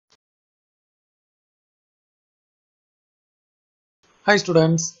Hi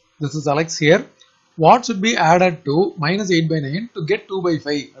students, this is Alex here. What should be added to minus 8 by 9 to get 2 by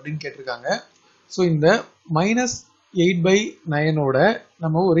 5 அப்படின்னு கேட்டிருக்காங்க. So இந்த minus 8 by 9 ஓட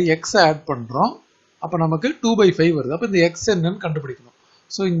நம்ம ஒரு x add பண்ணுறோம். அப்போ நமக்கு 2 by 5 வருது. அப்போ இந்த x என்னன்னு கண்டுபிடிக்கணும்.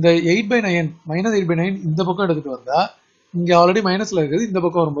 ஸோ இந்த 8 by 9 minus 8 by 9 இந்த பக்கம் எடுத்துகிட்டு வந்தால் இங்கே ஆல்ரெடி மைனஸில் இருக்குது, இந்த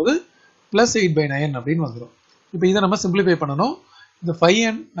பக்கம் வரும்போது plus 8 by 9 அப்படின்னு வந்துடும். இப்போ இதை நம்ம சிம்பிளிஃபை பண்ணணும். இந்த 5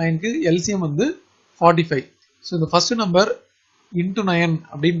 and 9க்கு LCM வந்து 45. ஸோ இந்த ஃபர்ஸ்ட் நம்பர் into 9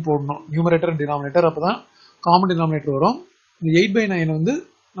 அப்படின்னு போடணும், நியூமரேட்டர் அண்ட் டினாமினேட்டர். அப்போ தான் காமன் டினாமினேட்டர் வரும். இந்த 8 by 9 வந்து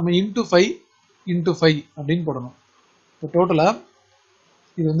நம்ம into 5 அப்படின்னு போடணும். இப்போ டோட்டலாக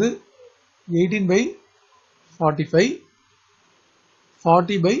இது வந்து 18 by 45,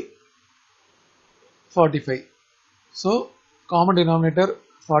 40 by 45. So common denominator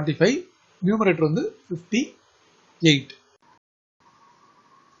 45, numerator வந்து 58.